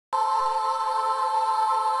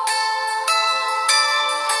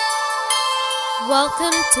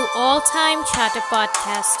Welcome to All Time Chatter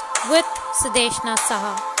Podcast with Sudeshna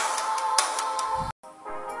Saha.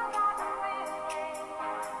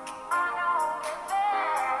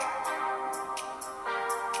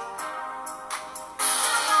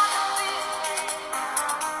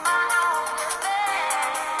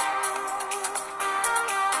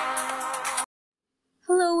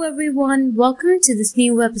 Hello everyone, welcome to this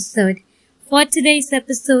new episode. For today's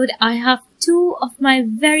episode, I have two of my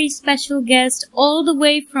very special guests all the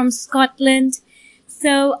way from Scotland.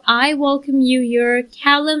 So I welcome you here,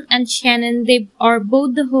 Callum and Shannon. They are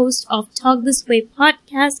both the hosts of Talk This Way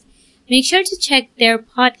podcast. Make sure to check their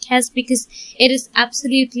podcast because it is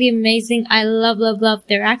absolutely amazing. I love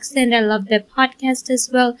their accent. I love their podcast as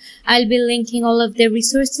well. I'll be linking all of their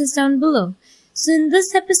resources down below. So in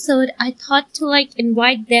this episode, I thought to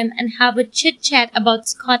invite them and have a chit chat about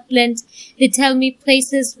Scotland. They tell me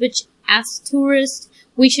places which as tourists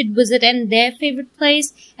we should visit and their favorite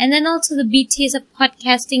place, and then also the BTS of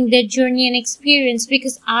podcasting, their journey and experience,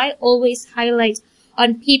 because I always highlight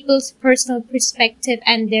on people's personal perspective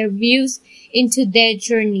and their views into their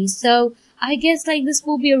journey. So I guess this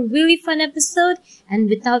will be a really fun episode, and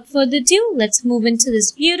without further ado, let's move into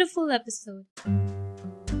this beautiful episode.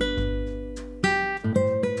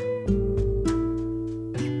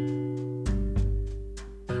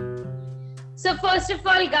 So first of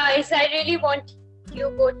all, guys, I really want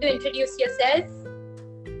you both to introduce yourselves.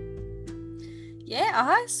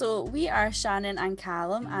 So we are Shannon and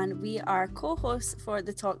Callum, and we are co-hosts for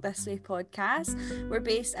the Talk This Way podcast. We're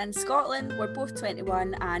based in Scotland, we're both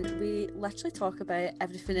 21, and we literally talk about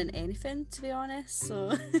everything and anything, to be honest,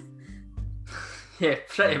 so... Yeah,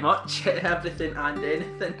 pretty much everything and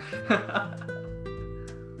anything.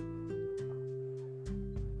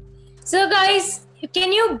 So guys,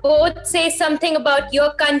 can you both say something about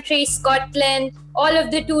your country, Scotland, all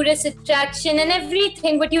of the tourist attraction and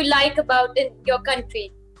everything what you like about your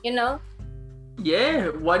country, Yeah,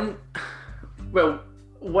 one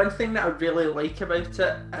thing that I really like about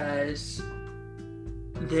it is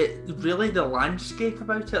the landscape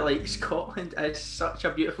about it. Like, Scotland is such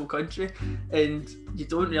a beautiful country, and you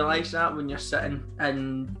don't realise that when you're sitting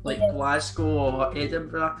in Glasgow or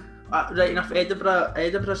Edinburgh. Right enough,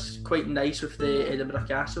 Edinburgh's quite nice with the Edinburgh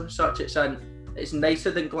Castle and such. It's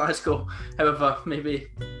nicer than Glasgow. However, maybe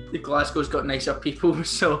the Glasgow's got nicer people,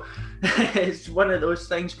 so it's one of those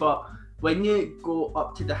things. But when you go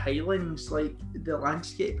up to the Highlands, the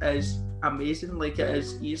landscape is amazing. It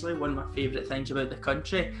is easily one of my favourite things about the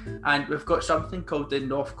country. And we've got something called the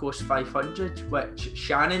North Coast 500, which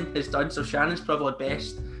Shannon has done. So Shannon's probably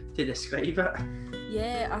best to describe it.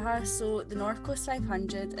 So the North Coast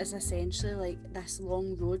 500 is essentially this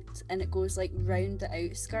long road, and it goes round the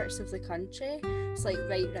outskirts of the country. It's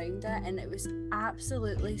right round it, and it was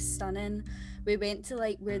absolutely stunning. We went to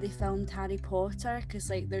where they filmed Harry Potter, because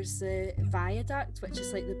there's the viaduct, which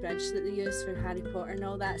is the bridge that they use for Harry Potter and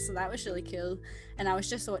all that, so that was really cool. And I was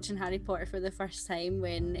just watching Harry Potter for the first time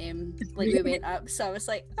when we went up, so I was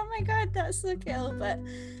like, oh my god, that's so cool. But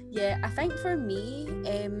yeah, I think for me,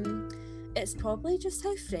 it's probably just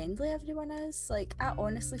how friendly everyone is. I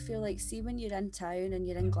honestly feel see when you're in town and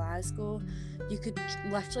you're in Glasgow, you could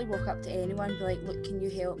literally walk up to anyone and be like, look, can you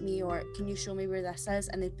help me, or can you show me where this is?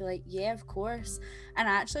 And they'd be like, yeah, of course. And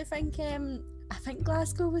I actually think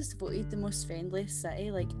Glasgow was voted the most friendliest city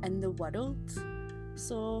in the world.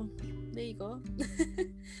 So there you go.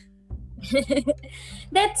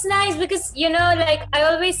 That's nice, because I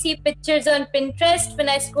always see pictures on Pinterest when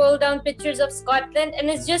I scroll down pictures of Scotland, and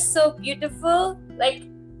it's just so beautiful.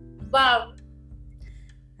 Wow.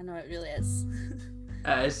 I know, it really is.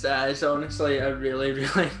 It's honestly a really,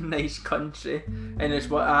 really nice country, and it's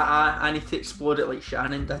what I need to explore it like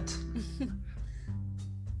Shannon did.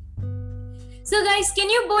 So guys, can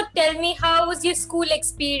you both tell me how was your school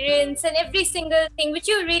experience and every single thing which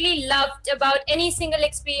you really loved about any single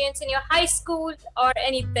experience in your high school or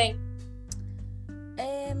anything?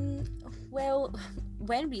 Well,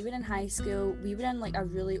 when we were in high school, we were in a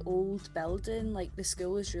really old building. The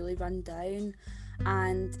school was really run down,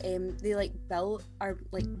 and they built our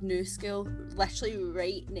new school literally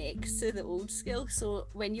right next to the old school. So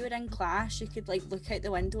when you were in class, you could look out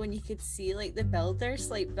the window and you could see the builders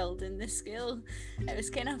building the school. It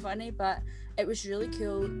was kind of funny, but it was really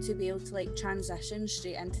cool to be able to transition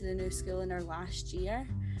straight into the new school in our last year.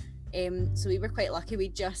 So we were quite lucky. We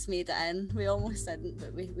just made it in. We almost didn't,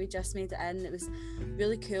 but we just made it in. It was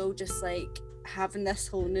really cool just having this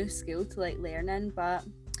whole new school to learn in. But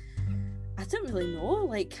I don't really know.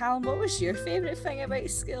 Callum, what was your favourite thing about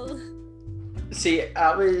school? See,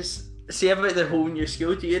 I was see about the whole new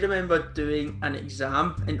school, do you remember doing an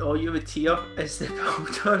exam and all you would hear is the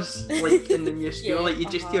builders like in the new school? Yeah, like you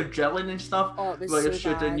just hear drilling and stuff Oh, it was while you're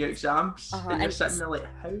so doing bad. your exams and you're And sitting there like,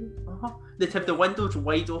 how? They'd have the windows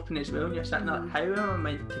wide open as well and you're sitting there like, how am I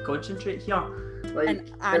meant to concentrate here? Like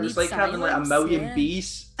And I it was need like having like a silence, million yeah.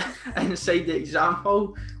 bees inside the exam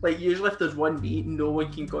hall. Like usually if there's one bee, no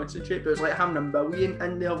one can concentrate, but it was like having a million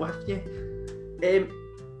in there with you.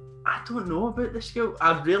 I don't know about the school.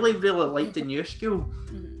 I really, really liked the new school.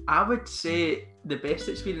 I would say the best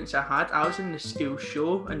experience I had, I was in the school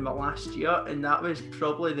show in my last year, and that was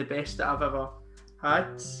probably the best that I've ever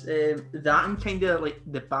had. That and kind of like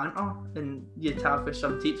the banter and you'd have with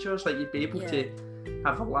some teachers, like you'd be able to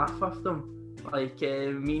have a laugh with them. Like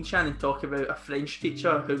me and Shannon talk about a French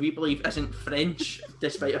teacher who we believe isn't French,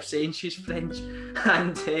 despite her saying she's French,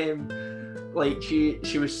 and like she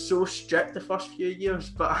was so strict the first few years,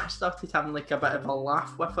 but I started having like a bit of a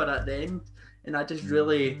laugh with her at the end, and I just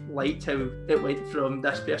really liked how it went from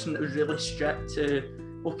this person that was really strict to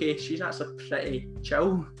okay, she's actually pretty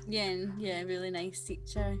chill. Yeah, really nice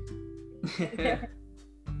teacher.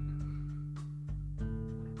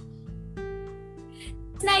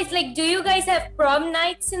 It's nice. Like, do you guys have prom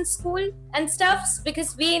nights in school and stuffs?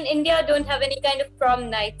 Because we in India don't have any kind of prom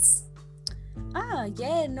nights.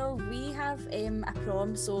 No, we have a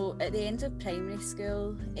prom. So at the end of primary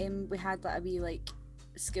school, we had like a wee like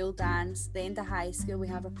school dance. The end of high school, we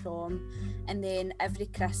have a prom, and then every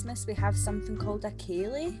Christmas we have something called a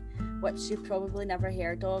ceilidh, which you probably never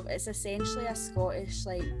heard of. It's essentially a Scottish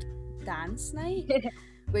like dance night.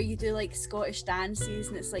 Where you do like Scottish dances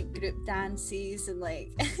and it's like group dances and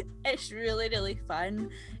like it's really, really fun.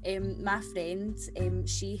 My friend,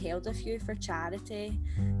 she held a few for charity,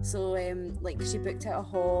 so like she booked out a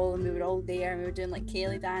hall and we were all there and we were doing like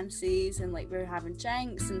ceilidh dances and like we were having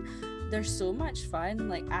drinks and they're so much fun.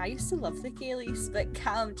 Like I used to love the ceilidhs, but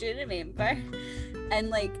Callum, do you remember in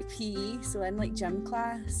like PE, so in like gym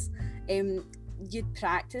class, you'd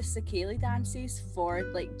practice the ceilidh dances for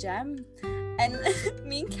like gym, and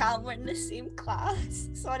me and Callum were in the same class.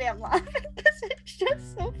 Sorry, I'm laughing because it's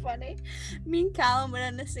just so funny. Me and Callum were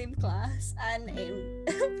in the same class, and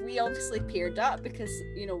we obviously paired up because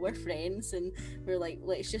you know we're friends, and we're like,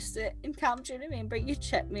 let's just do it. And Callum, do you remember you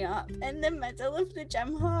tripped me up in the middle of the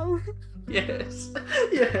gym hall? Yes.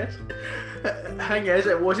 Thing is,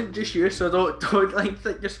 it wasn't just you, so don't like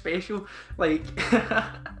think you're special. Like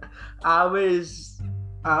I was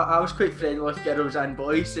quite friendly with girls and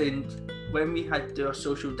boys, and when we had to do our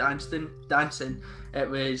social dancing, it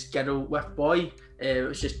was girl with boy. It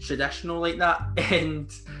was just traditional like that. And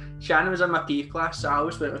Shannon was in my PE class, so I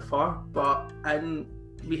always went with her. But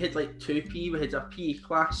we had like two PE. We had a PE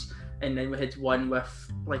class, and then we had one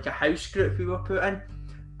with like a house group we were put in.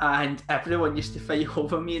 And everyone used to fight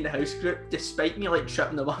over me in the house group, despite me like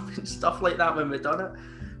tripping them up and stuff like that when we done it.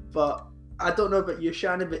 But I don't know about you,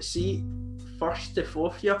 Shannon, but see, first to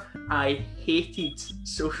fourth year, I hated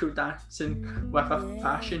social dancing with a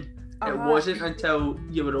passion. It wasn't until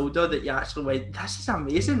you were older that you actually went, this is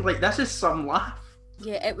amazing, like this is some laugh.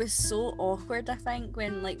 Yeah, it was so awkward, I think,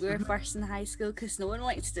 when like we were first in high school, because no one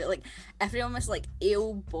wanted to do it. Like everyone was like,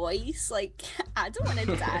 ew, boys, like I don't want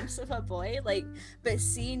to dance with a boy, like. But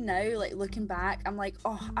see now, like looking back, I'm like,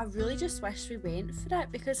 oh, I really just wish we went for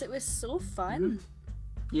it because it was so fun.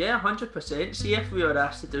 Yeah, 100%. See, if we were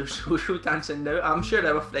asked to do social dancing now, I'm sure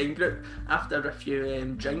our friend group, after a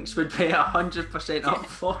few drinks, would be 100% up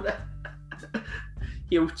for it.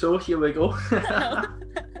 Heel toe, here we go.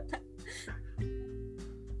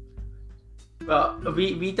 But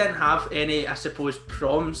we didn't have any, I suppose,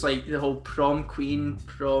 proms, like the whole prom queen,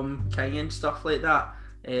 prom king and stuff like that.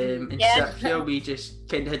 In sixth year, we just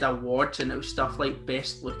kind of had awards, and it was stuff like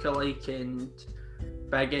best lookalike and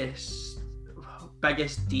biggest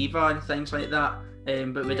diva and things like that.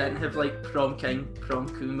 But we didn't have like prom king, prom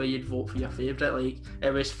queen where you'd vote for your favourite. Like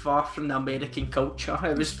it was far from the American culture.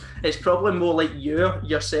 It's probably more like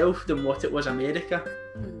yourself than what it was America.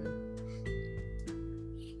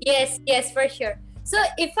 Yes, for sure. So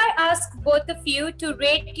if I ask both of you to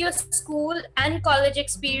rate your school and college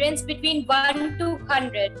experience between 1 to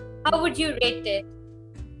 100, how would you rate it?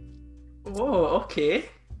 Oh, okay.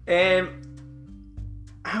 I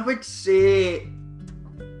would say,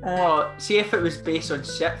 see if it was based on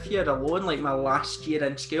sixth year alone, like my last year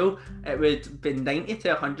in school, it would be 90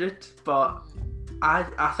 to 100. But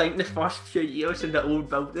I think the first few years in the old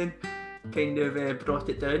building kind of brought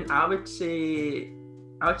it down. I would say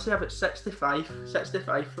about 65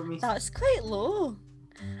 for me. That's quite low.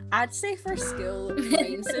 I'd say for school,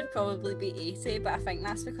 mine would probably be 80, but I think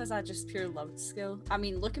that's because I just pure loved school. I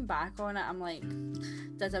mean, looking back on it, I'm like,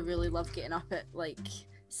 did I really love getting up at like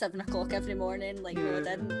 7 o'clock every morning? Like, no, I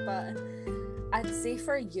didn't. But I'd say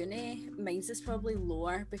for uni, mine's is probably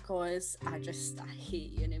lower because I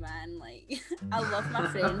hate uni, man. Like, I love my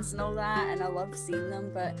friends and all that, and I love seeing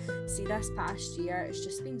them, but see, this past year, it's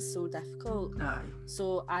just been so difficult. Aye.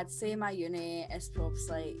 So I'd say my uni is probably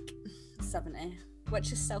like 70.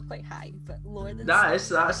 Which is still quite high, but lower than that's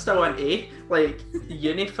still an A. Like,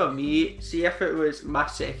 uni for me, see, if it was my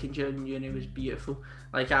second year in uni was beautiful.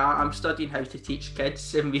 Like, I'm studying how to teach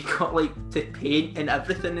kids, and we got like to paint and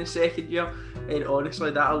everything in second year, and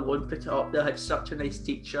honestly that alone put it up. They had such a nice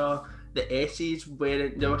teacher. The essays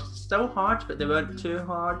they were still hard, but they weren't too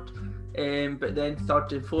hard. But then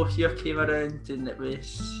third and fourth year came around, and it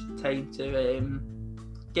was time to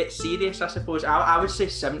get serious, I suppose. I would say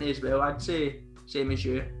 70 as well. I'd say same as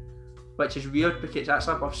you, which is weird because that's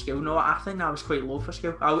above school. No, I think I was quite low for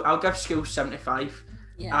school. I'll give school 75.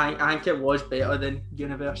 Yeah. I think it was better than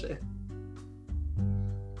university.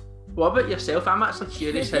 What about yourself? I'm actually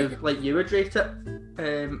curious how like you would rate it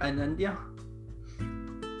in India.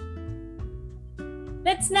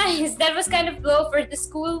 That's nice. That was kind of low for the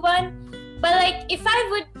school one. But like, if I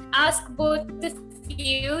would ask both of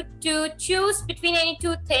you to choose between any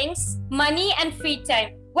two things, money and free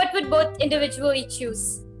time, what would both individually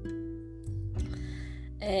choose?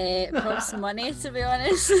 Probably money, to be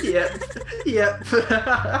honest. Yep.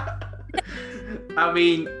 I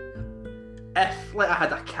mean, if like I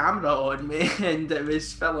had a camera on me and it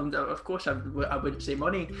was filmed, of course I wouldn't say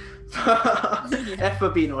money. But if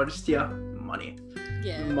we're being honest here, money.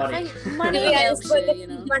 Yeah, Money. I think money helps you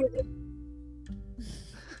know.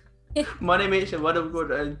 Money makes the world go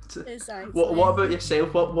round. Exactly. What about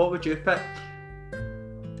yourself? What would you pick?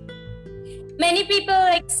 Many people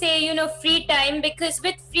like say, free time, because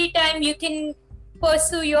with free time you can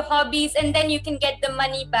pursue your hobbies and then you can get the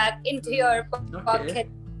money back into your pocket.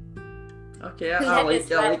 Okay, I like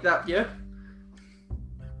that, yeah.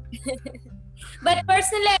 But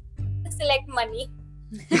personally, I select money.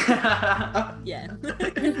 Yeah.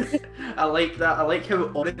 I like that. I like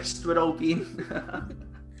how honest we're all being.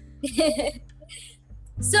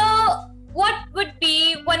 So, what would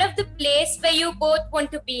be one of the places where you both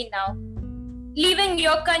want to be now? Leaving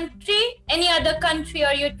your country, any other country,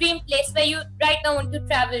 or your dream place where you right now want to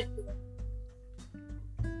travel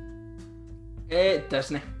to?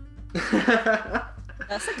 Disney.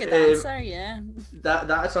 That's a good answer, yeah.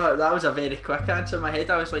 That was a very quick answer in my head.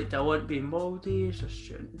 I was like, do I want to be in Maldives or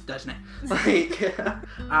Disney? Like,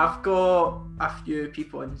 I've got a few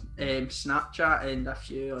people on Snapchat and a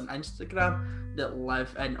few on Instagram that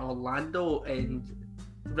live in Orlando, and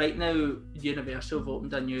right now Universal have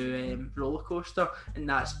opened a new roller coaster, and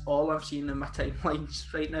that's all I'm seeing in my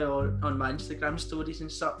timelines right now on my Instagram stories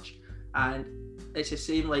and such. And it's the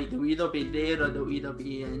same, like they'll either be there or they'll either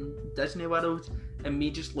be in Disney World, and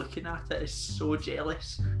me just looking at it is so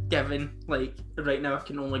jealous, given like right now I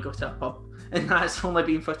can only go to a pub, and that's only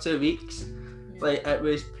been for 2 weeks. Like, it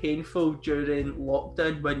was painful during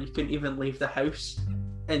lockdown when you couldn't even leave the house,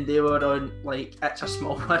 and they were on like It's a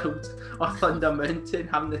Small World or Thunder Mountain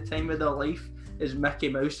having the time of their life as Mickey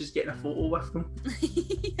Mouse is getting a photo with them.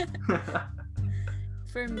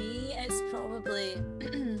 For me, it's probably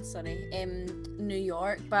New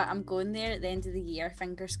York, but I'm going there at the end of the year,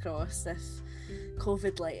 fingers crossed, if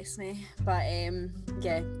COVID lets me. But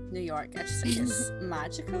yeah, New York, I just think it's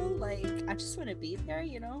magical. Like, I just want to be there,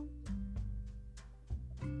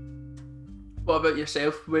 What about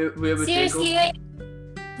yourself? Where would Seriously, you go?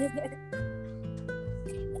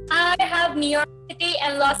 I have New York City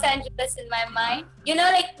and Los Angeles in my mind.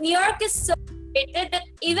 Like, New York is so rated that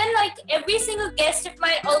even like every single guest of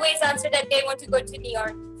mine always answer that they want to go to New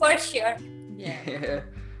York for sure. Yeah.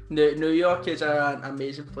 New York is an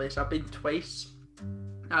amazing place. I've been twice.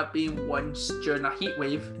 I've been once during a heat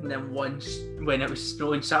wave, and then once when it was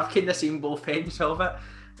snowing, so I've kind of seen both ends of it,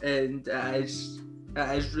 and it is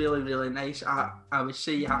really, really nice. I would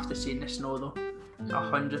say you have to see in the snow though.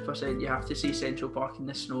 100% you have to see Central Park in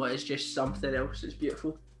the snow. It's just something else. It's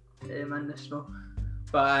beautiful in the snow.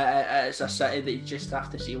 But it's a city that you just have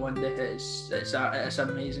to see one day. It's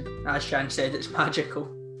amazing. As Shan said, it's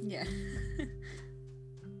magical. Yeah.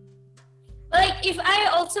 Like, if I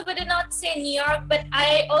also would not say New York, but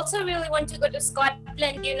I also really want to go to Scotland,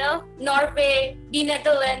 Norway, the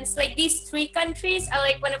Netherlands. Like, these 3 countries are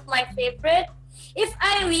like one of my favorite. If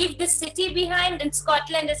I leave the city behind, then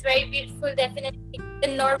Scotland is very beautiful, definitely. The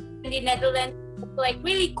Norway and the Netherlands, like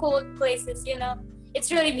really cold places,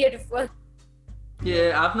 It's really beautiful.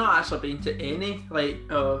 Yeah, I've not actually been to any like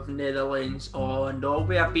of Netherlands or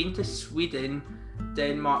Norway. I've been to Sweden,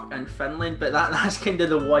 Denmark and Finland, but that's kind of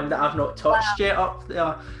the one that I've not touched yet up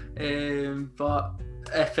there. But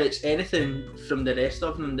if it's anything from the rest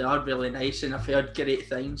of them, they are really nice, and I've heard great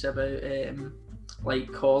things about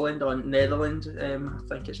like Holland or Netherlands, I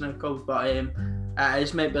think it's now called, but it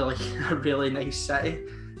is maybe like a really nice city.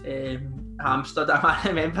 Amsterdam, I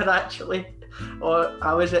remember actually, or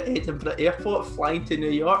I was at Edinburgh Airport flying to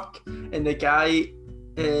New York, and the guy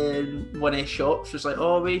in one of his shops was like,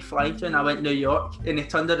 "Oh, where are you flying to?" And I went, "New York," and he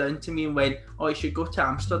turned around to me and went, "Oh, you should go to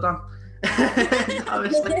Amsterdam." I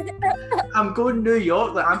was like, "I'm going New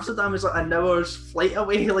York, like Amsterdam is like an hour's flight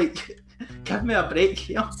away, like give me a break,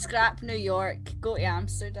 you know." Scrap New York, go to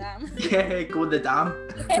Amsterdam. Yeah, go the dam.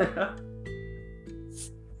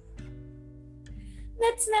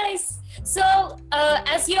 That's nice. So,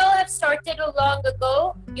 as you all have started long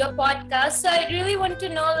ago, your podcast, so I really want to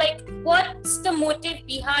know, like, what's the motive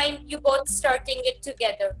behind you both starting it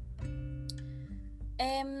together?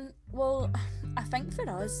 Well, I think for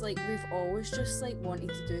us, like, we've always just like wanted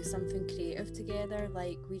to do something creative together.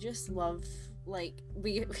 Like, we just love, like,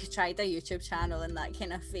 we tried a YouTube channel and that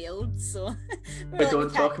kind of failed, so we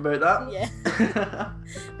don't talk about that. Yeah.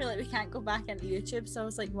 We're like, we can't go back into YouTube, so I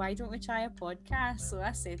was like, why don't we try a podcast? So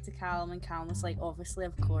I said to Callum, and Callum was like, obviously,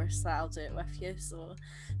 of course, that I'll do it with you. So,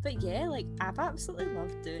 but yeah, like, I've absolutely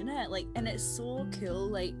loved doing it, like, and it's so cool,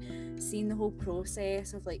 like, seeing the whole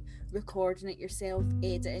process of like recording it yourself,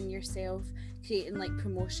 editing yourself, creating like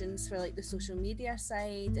promotions for like the social media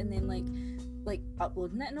side, and then like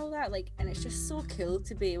uploading it and all that, like, and it's just so cool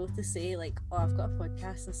to be able to say like, oh, I've got a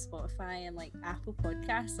podcast on Spotify and like Apple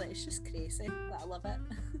Podcasts. Like, it's just crazy. Like, I love it.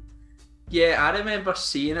 Yeah, I remember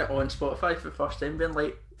seeing it on Spotify for the first time, being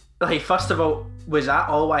like, first of all, was that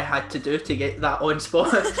all I had to do to get that on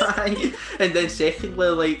Spotify? And then secondly,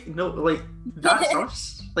 like, no, like, that's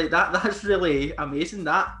us. Like, that's really amazing.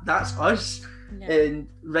 That's us. Yeah. And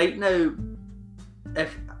right now,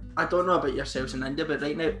 if I don't know about yourselves in India, but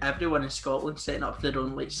right now everyone in Scotland setting up their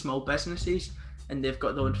own like small businesses, and they've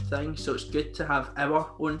got their own thing, so it's good to have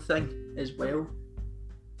our own thing as well.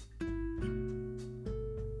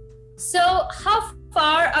 So, how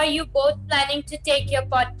far are you both planning to take your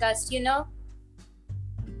podcast, you know?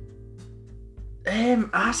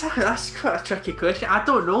 That's quite a tricky question. I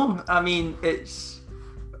don't know. I mean, it's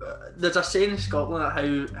there's a saying in Scotland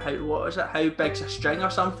that how big's a string or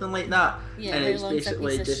something like that, Yeah, and how it's long's a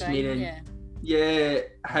basically piece of just string? meaning Yeah.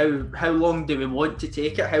 how long do we want to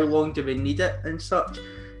take it, how long do we need it and such.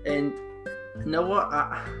 And you know what,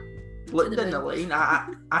 looking down the line,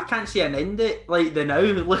 I can't see an end date like the now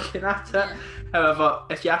looking at it. Yeah. However,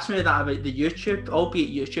 if you asked me that about the YouTube, albeit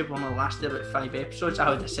YouTube only lasted about 5 episodes, I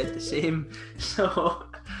would have said the same. So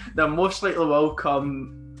there most likely will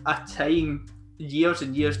come a time years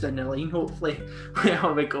and years down the line, hopefully,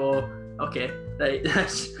 where we go, okay, right,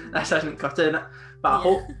 this isn't cutting it. But I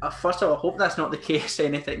hope, first of all, I hope that's not the case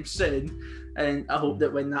anytime soon, and I hope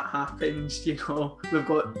that when that happens, you know, we've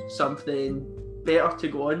got something better to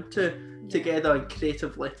go on to together and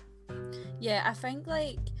creatively. Yeah, I think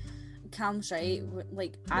like Cam's right,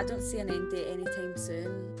 like I don't see an end date anytime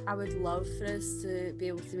soon. I would love for us to be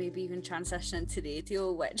able to maybe even transition into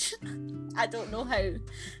radio, which I don't know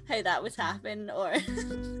how that would happen or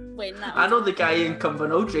when that would I know the guy in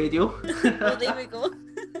Cumbernauld Radio. Well, there we go.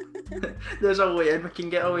 There's a way in, we can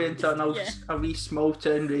get away into a wee small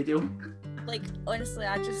town radio. Like, honestly,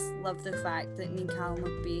 I just love the fact that me and Callum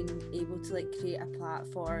have been able to like create a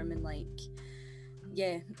platform, and like,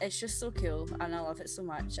 yeah, it's just so cool and I love it so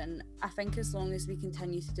much. And I think as long as we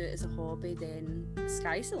continue to do it as a hobby, then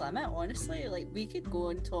sky's the limit, honestly. Like, we could go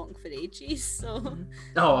on talking for ages, so...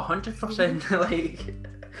 Oh, 100%, like,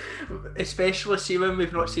 especially see when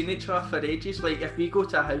we've not seen each other for ages, like, if we go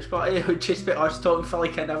to a house party, it would just be us talking for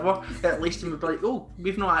like an hour, at least, and we'd be like, oh,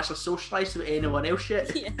 we've not actually socialised with anyone else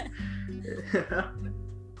yet. Yeah.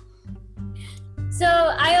 So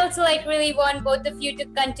I also like really want both of you to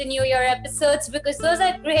continue your episodes because those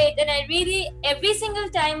are great, and I really every single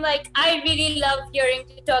time like I really love hearing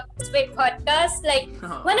the Talk This Way podcast. Like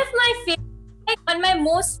one of my favorite, like, on my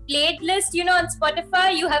most played list, you know, on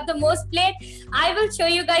Spotify you have the most played. I will show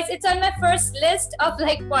you guys. It's on my first list of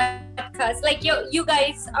like podcasts. Like you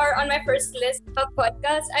guys are on my first list of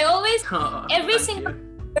podcasts. I always every single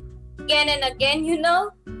again and again, you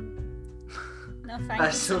know.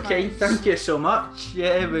 That's so kind. Thank you so much.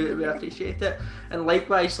 Yeah, we appreciate it. And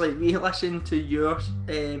likewise, like we listen to your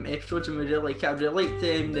episodes and we really like it. I really liked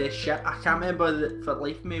the ship. I can't remember for the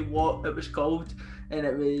life of me what it was called, and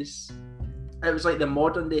it was like the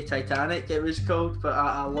modern day Titanic. It was called, but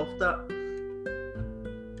I loved it.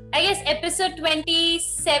 I guess episode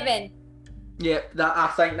 27. Yeah,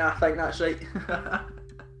 I think that's right.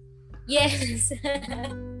 Yes.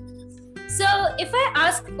 So, if I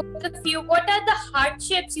ask both of you, what are the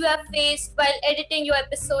hardships you have faced while editing your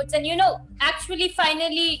episodes and, actually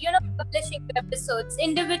finally, publishing your episodes?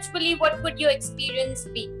 Individually, what would your experience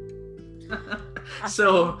be?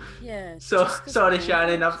 So, Yeah. sorry,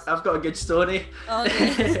 Shannon, I've got a good story.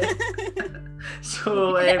 Okay.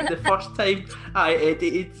 So, the first time I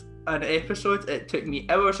edited an episode, it took me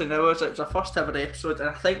hours and hours. It was a first ever episode, and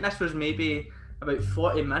I think this was maybe about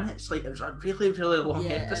 40 minutes. Like, it was a really, really long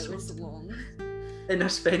episode. It was long. And I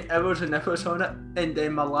spent hours and hours on it, and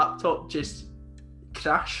then my laptop just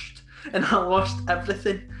crashed, and I lost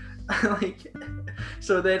everything.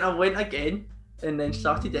 So then I went again, and then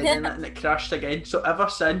started editing it, and it crashed again. So ever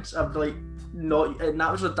since, I've not, and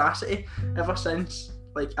that was Audacity. Ever since,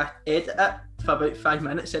 I edit it for about 5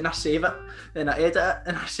 minutes, and I save it, then I edit it,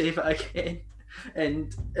 and I save it again,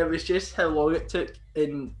 and it was just how long it took.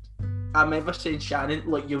 And I remember saying, Shannon,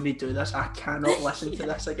 you'll need to do this. I cannot listen to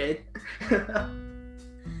this again.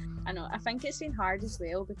 I know. I think it's been hard as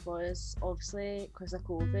well because obviously because of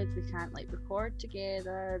COVID we can't record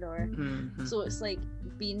together or so it's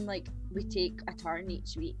being we take a turn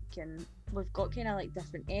each week and we've got kind of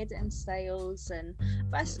different editing styles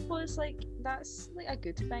but I suppose that's a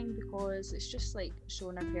good thing because it's just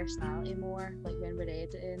showing our personality more when we're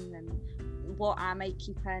editing and what I might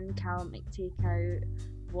keep in, Callum might take out,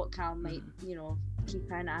 what Callum might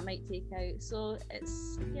keep in, I might take out, so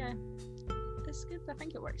it's good. I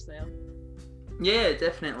think it works well. Yeah, it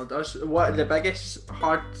definitely does. What the biggest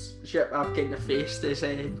hardship I've kind of faced is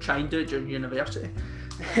trying to do it during university.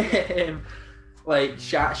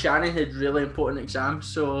 Shannon had really important exams,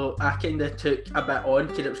 so I kind of took a bit on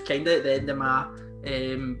because it was kind of at the end of my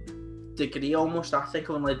degree almost. I think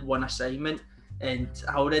I only had one assignment, and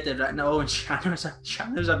I already written it all, and Shannon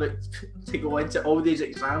was about to go into all these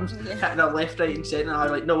exams, hitting her left, right and centre, and I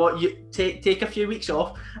was like, no what, you take a few weeks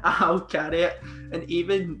off, I'll carry it. And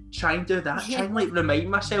even try and do that, try and remind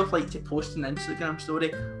myself to post an Instagram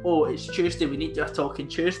story, oh it's Tuesday, we need to do a talk on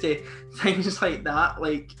Tuesday, things like that,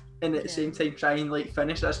 and at the same time try and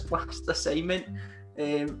finish this last assignment.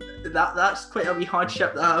 That's quite a wee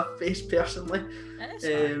hardship that I've faced personally.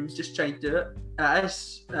 Just trying to do it. It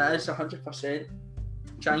is 100%.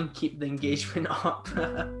 Try and keep the engagement up.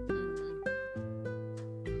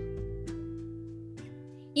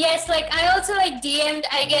 Yes, I also DM'd,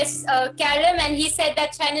 I guess, Callum, and he said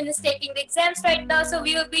that Shannon is taking the exams right now, so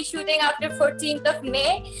we will be shooting after 14th of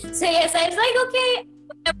May. So yes, I was okay,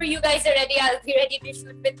 whenever you guys are ready, I'll be ready to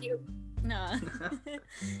shoot with you. No.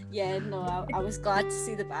 Yeah, no, I was glad to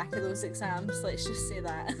see the back of those exams, let's just say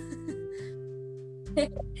that.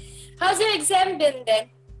 How's your exam been then?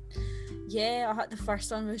 Yeah, the first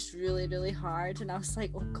one was really, really hard, and I was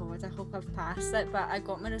like, oh god, I hope I've passed it, but I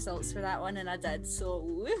got my results for that one, and I did, so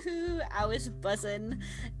woohoo, I was buzzing.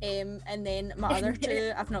 And then my other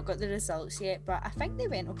two, I've not got the results yet, but I think they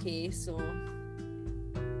went okay, so...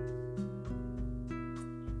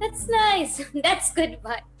 That's nice, that's good,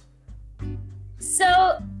 but... So,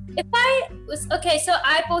 so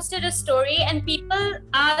I posted a story and people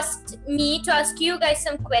asked me to ask you guys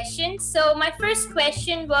some questions. So my first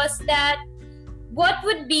question was that what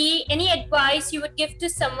would be any advice you would give to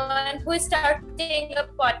someone who is starting a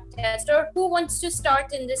podcast or who wants to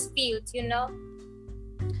start in this field,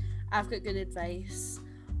 I've got good advice.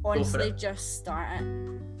 Honestly, just start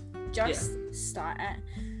it. Start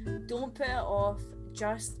it. Don't put it off,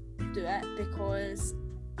 just do it, because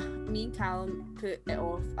me and Callum put it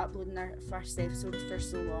off uploading our first episode for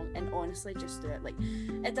so long, and honestly just do it.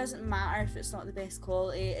 It doesn't matter if it's not the best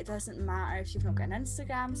quality, it doesn't matter if you've not got an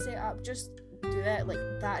Instagram set up, just do it.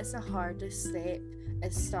 That is the hardest step,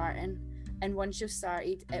 is starting, and once you've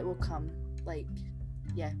started it will come.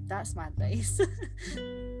 That's my advice.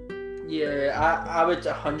 Yeah, I would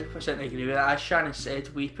 100% agree with that. As Shannon said,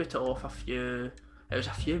 we put it off it was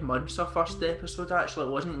a few months, our first episode actually.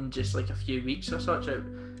 It wasn't just a few weeks or such.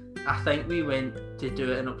 I think we went to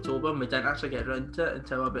do it in October and we didn't actually get around to it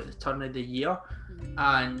until about the turn of the year.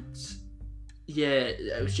 And yeah,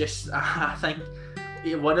 it was just, I think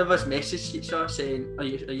one of us messaged each other saying, are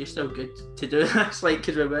you still good to do this?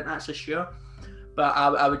 Because we weren't actually sure. But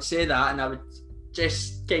I would say that, and I would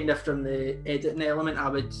just kind of from the editing element, I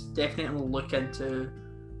would definitely look into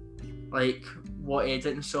what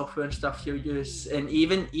editing software and stuff you'll use. And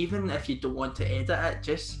even if you don't want to edit it,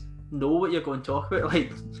 just know what you're going to talk about.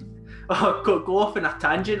 or go off in a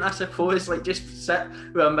tangent, I suppose. Like, just sit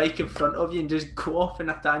with a mic in front of you and just go off in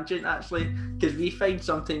a tangent, actually, because we find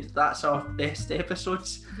sometimes that's our best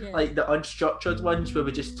episodes, like the unstructured ones where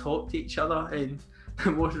we just talk to each other and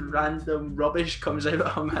the most random rubbish comes out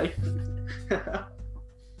of our mouth.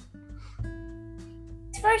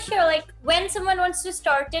 For sure, like when someone wants to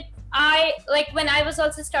start it, when I was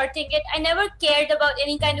also starting it, I never cared about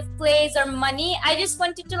any kind of plays or money. I just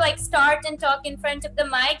wanted to like start and talk in front of the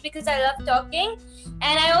mic because I love talking,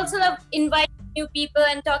 and I also love inviting new people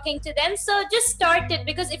and talking to them. So just start it,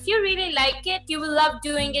 because if you really like it, you will love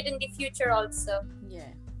doing it in the future also.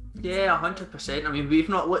 Yeah, 100%. I mean, we've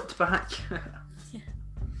not looked back.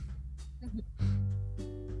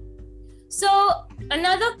 So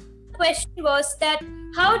another question was that,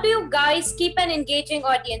 how do you guys keep an engaging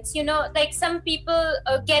audience? You know, like some people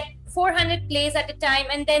get 400 plays at a time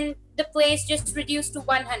and then the plays just reduce to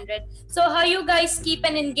 100. So how you guys keep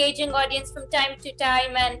an engaging audience from time to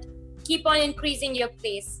time and keep on increasing your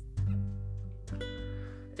plays?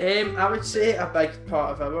 I would say a big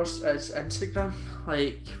part of ours is Instagram.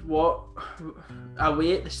 Like, what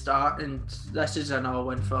away at the start, and this is another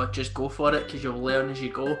one for just go for it because you'll learn as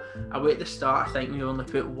you go. Away at the start, I think we only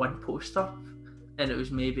put one post up, and it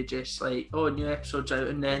was maybe just like, oh, new episodes out,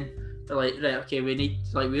 and then they're like, right, okay, we're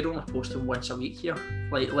only posting once a week here.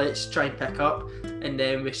 Like, let's try and pick up, and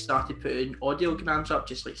then we started putting audiograms up,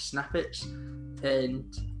 just like snippets,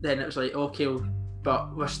 and then it was like, okay,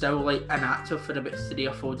 but we're still like inactive for about 3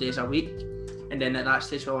 or 4 days a week, and then at that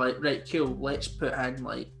stage we're like, right, cool, let's put in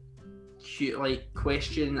like cute like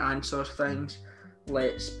question answer things,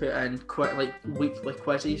 let's put in like weekly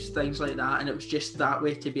quizzes, things like that, and it was just that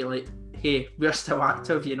way to be like, hey, we're still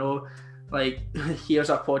active, you know, like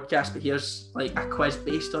here's a podcast, but here's like a quiz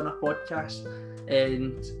based on a podcast,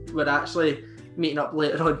 and we're actually meeting up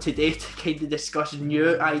later on today to kind of discuss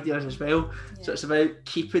new ideas as well. So it's about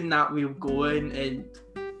keeping that wheel going and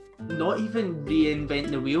not even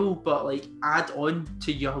reinvent the wheel, but like add on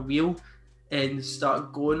to your wheel and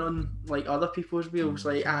start going on like other people's wheels.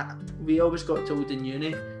 Like we always got told in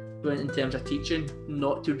uni, in terms of teaching,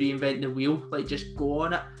 not to reinvent the wheel, like just go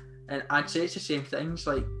on it. And I'd say it's the same things,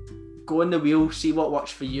 like go on the wheel, see what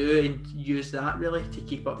works for you, and use that really to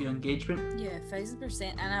keep up your engagement. Yeah,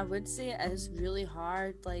 1000%. And I would say it is really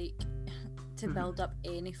hard, like, to build up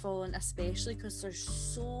any following, especially because there's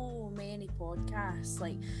so many podcasts.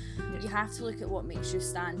 Like, you have to look at what makes you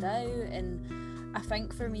stand out. And I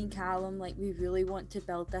think for me and Callum, like, we really want to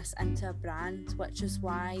build this into a brand, which is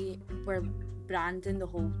why we're branding the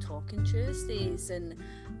whole Talking Tuesdays and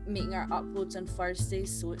making our uploads on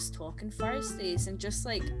Thursdays so it's Talking Thursdays, and just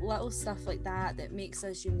like little stuff like that that makes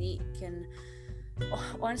us unique. And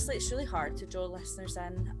honestly, it's really hard to draw listeners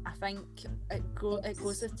in. I think it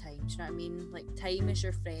goes with time, do you know what I mean? Like, time is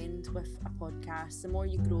your friend with a podcast. The more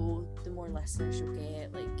you grow, the more listeners you'll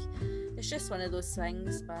get. Like, it's just one of those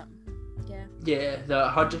things. But yeah, the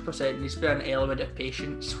 100% needs to be an element of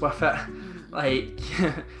patience with it. Like,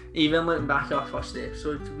 even looking back at our first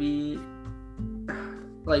episode, we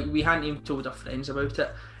hadn't even told our friends about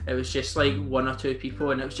it. It was just like 1 or 2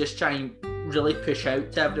 people, and it was just trying really push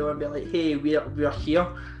out to everyone, be like, hey, we're here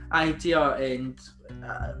idea, and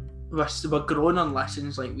we're growing on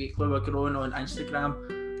listens like weekly, we're growing on Instagram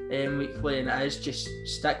weekly, and it is just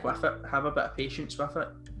stick with it, have a bit of patience with it.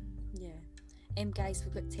 Guys,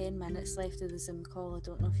 we've got 10 minutes left of the Zoom call. I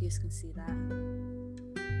don't know if you can see that.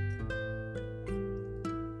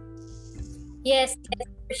 Yes,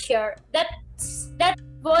 for sure. That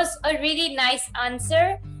was a really nice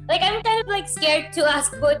answer. Like, I'm kind of like scared to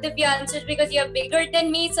ask both of your answers because you're bigger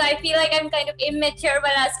than me, so I feel like I'm kind of immature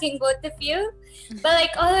while asking both of you. But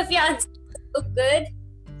like, all of your answers look good.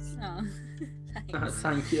 Oh, thanks.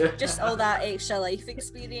 Thank you. Just all that extra life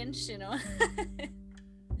experience, you know.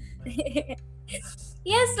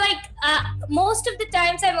 Yes, like most of the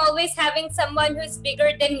times I'm always having someone who's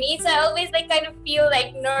bigger than me, so I always like kind of feel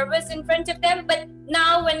like nervous in front of them. But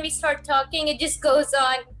now when we start talking, it just goes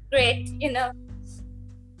on great, you know.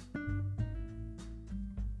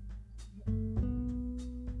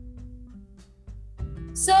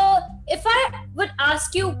 So if I would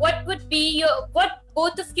ask you, what would be what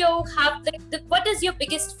both of you have, what is your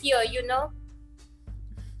biggest fear, you know?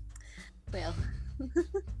 Well,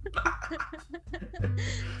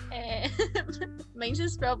 mine's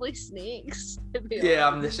just probably snakes, to be Yeah,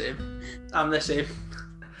 honest. I'm the same.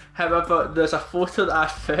 However, there's a photo that I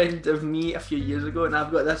found of me a few years ago, and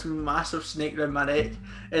I've got this massive snake around my neck,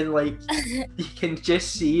 and like you can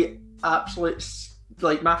just see absolute,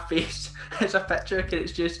 like, my face as a picture, and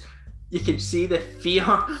it's just you can see the fear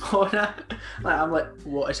on it. Like, I'm like,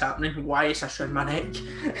 what is happening? Why is this around my neck?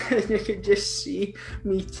 And you can just see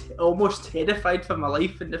me almost terrified for my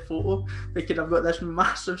life in the photo because I've got this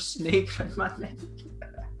massive snake around my neck.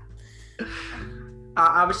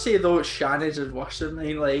 I would say though Shannon's is worse than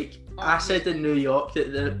mine. Like, I said in New York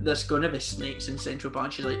that there's going to be snakes in Central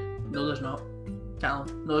Park. She's like, no, there's not.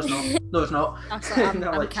 Callum, no, it's not. No, it's not. I'm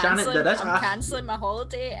like, Shannon, there is. I'm cancelling my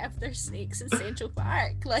holiday if there's snakes in Central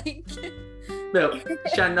Park. Like, well,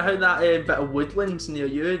 Shannon, how that bit of woodlands near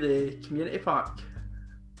you, the community park?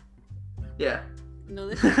 Yeah.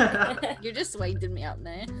 No, you're just winding me up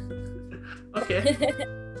now. Okay.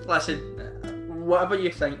 Listen, whatever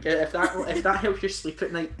you think, if that helps you sleep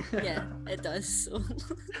at night. Yeah, it does. So.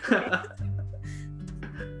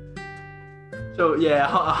 So yeah,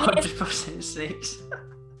 100% snakes.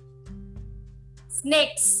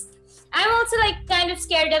 Snakes. I'm also like kind of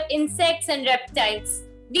scared of insects and reptiles.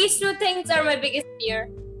 These two things are my biggest fear.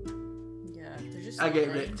 Yeah, they're just. I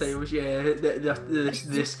get reptiles. Yeah,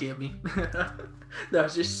 they scare me. They're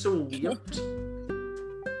just so weird.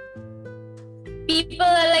 People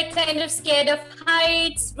are like kind of scared of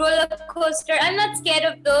heights, roller coaster. I'm not scared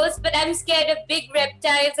of those, but I'm scared of big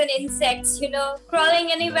reptiles and insects, you know.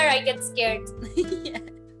 Crawling anywhere, I get scared. Yeah.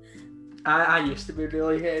 I used to be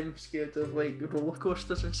really scared of like roller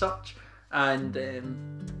coasters and such, and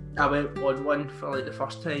I went on one for like the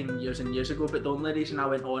first time years and years ago, but the only reason I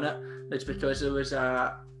went on it is because there was we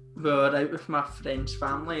were out with my friend's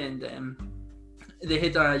family, and they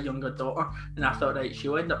had a younger daughter, and I thought, right,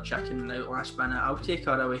 she'll end up checking out last minute, I'll take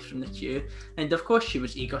her away from the queue. And of course she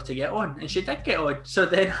was eager to get on, and she did get on. So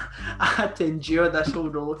then I had to endure this whole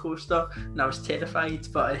roller coaster, and I was terrified,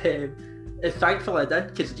 but thankfully I did,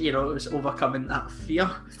 because you know, it was overcoming that fear.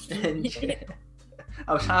 And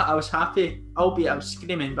I was happy, albeit I was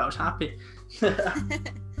screaming, but I was happy.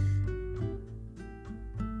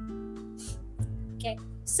 Okay.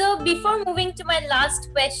 So before moving to my last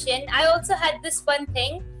question, I also had this one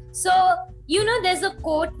thing. So, you know, there's a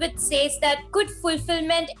quote which says that could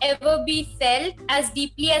fulfillment ever be felt as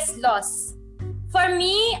deeply as loss? For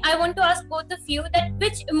me, I want to ask both of you that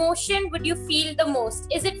which emotion would you feel the most?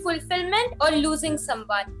 Is it fulfillment or losing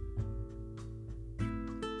someone?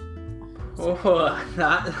 Oh,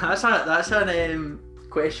 that's an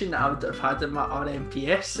question that I would have had in my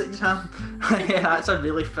RMPS exam. Yeah, that's a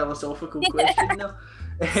really philosophical question though.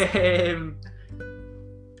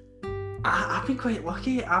 I've been quite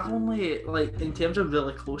lucky. I've only, like, in terms of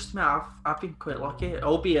really close to me, I've been quite lucky,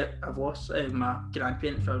 albeit I've lost my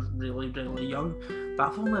grandparents when I was really, really young,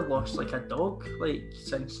 but I've only lost like a dog like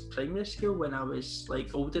since primary school when I was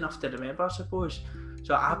like old enough to remember, I suppose.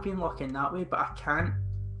 So I've been lucky in that way, but I can't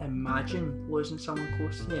imagine losing someone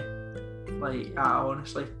close to me. Like, I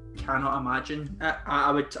honestly cannot imagine.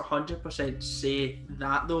 I would 100% say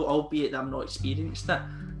that though, albeit that I've not experienced it,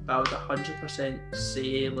 but I would 100%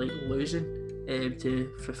 say like losing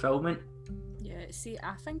to fulfillment. Yeah, see,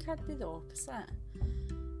 I think I'd be the opposite,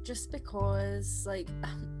 just because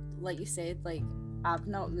like you said, like, I've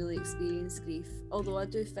not really experienced grief, although I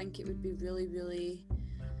do think it would be really, really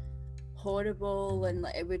horrible, and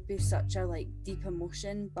like it would be such a like deep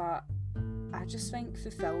emotion, but I just think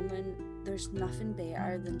fulfillment, there's nothing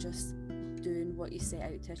better than just doing what you set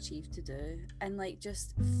out to achieve to do, and like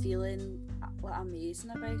just feeling like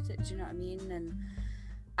amazing about it, do you know what I mean? And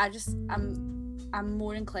I'm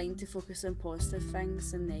more inclined to focus on positive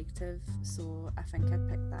things than negative, so I think I'd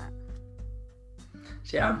pick that.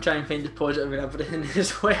 See, I'm trying to find the positive in everything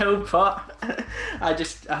as well, but I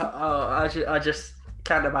just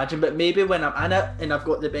can't imagine. But maybe when I'm in it and I've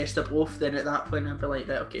got the best of both, then at that point I'd be like,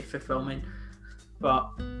 right, okay, fulfillment.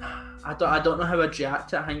 But I don't know how I'd react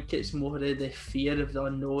to it. I think it's more of the fear of the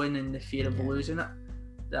unknown and the fear of losing it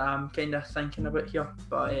that I'm kind of thinking about here.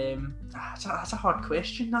 But that's a hard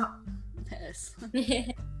question, that. Yes.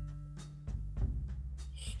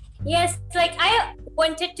 Yes, like I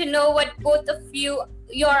wanted to know what both of your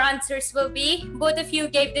answers will be. Both of you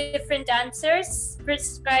gave different answers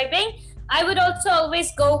prescribing. I would also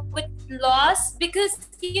always go with loss because,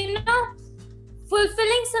 you know,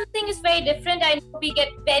 fulfilling something is very different. I know we get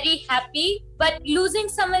very happy, but losing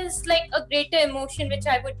someone is like a greater emotion, which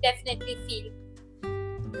I would definitely feel.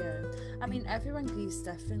 Yeah, I mean, everyone grieves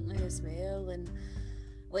differently as well, and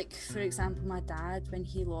like, for example, my dad, when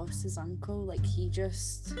he lost his uncle, like, he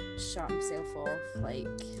just shut himself off, like,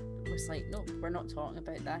 was like, no, we're not talking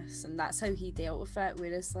about this, and that's how he dealt with it,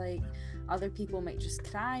 whereas, like, other people might just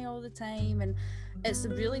cry all the time, and it's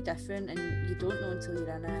really different, and you don't know until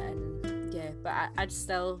you're in it, and yeah, but I'd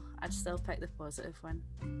still pick the positive one.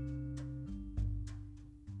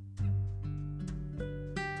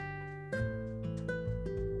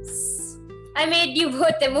 I made you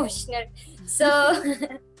both emotional. So,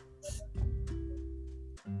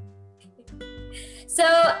 so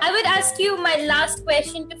I would ask you, my last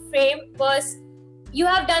question to frame was, you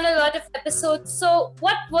have done a lot of episodes. So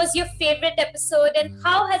what was your favorite episode, and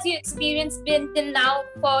how has your experience been till now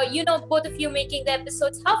for, both of you making the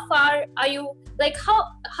episodes? How far are you, like,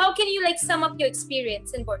 how can you, like, sum up your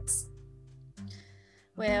experience in words?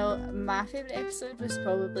 Well, my favourite episode was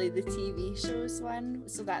probably the TV shows one.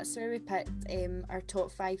 So that's where we picked our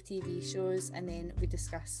top 5 TV shows and then we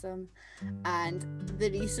discussed them. And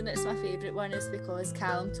the reason it's my favourite one is because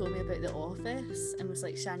Callum told me about The Office and was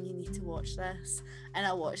like, Shan, you need to watch this. And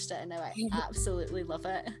I watched it and now I absolutely love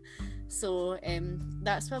it. So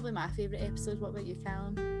that's probably my favourite episode. What about you,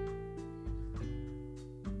 Callum?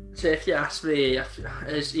 So if you ask me,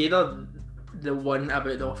 it's either the one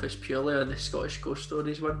about The Office purely or the Scottish Ghost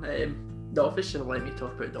Stories one. The Office should let me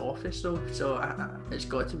talk about The Office though, so it's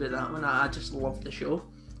got to be that one. I just love the show,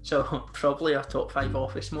 so probably our top 5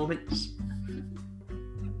 Office moments.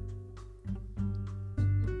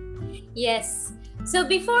 Yes. So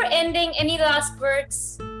before ending, any last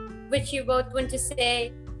words which you both want to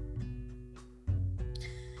say?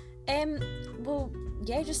 Well,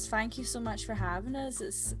 yeah, just thank you so much for having us.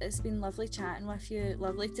 It's been lovely chatting with you.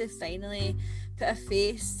 Lovely to finally put a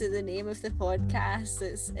face to the name of the podcast.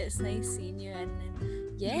 It's nice seeing you, and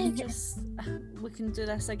yeah, just we can do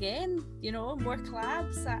this again. More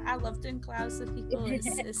collabs. I love doing collabs with people.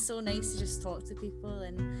 It's so nice to just talk to people,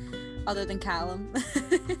 and other than Callum.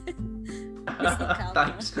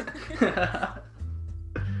 Thanks.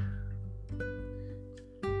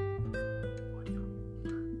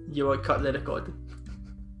 You want to cut the recording?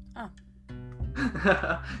 Oh.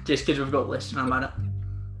 Just because we've got less than a minute.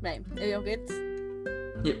 Right, are you all good?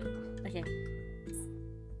 Yep. Okay.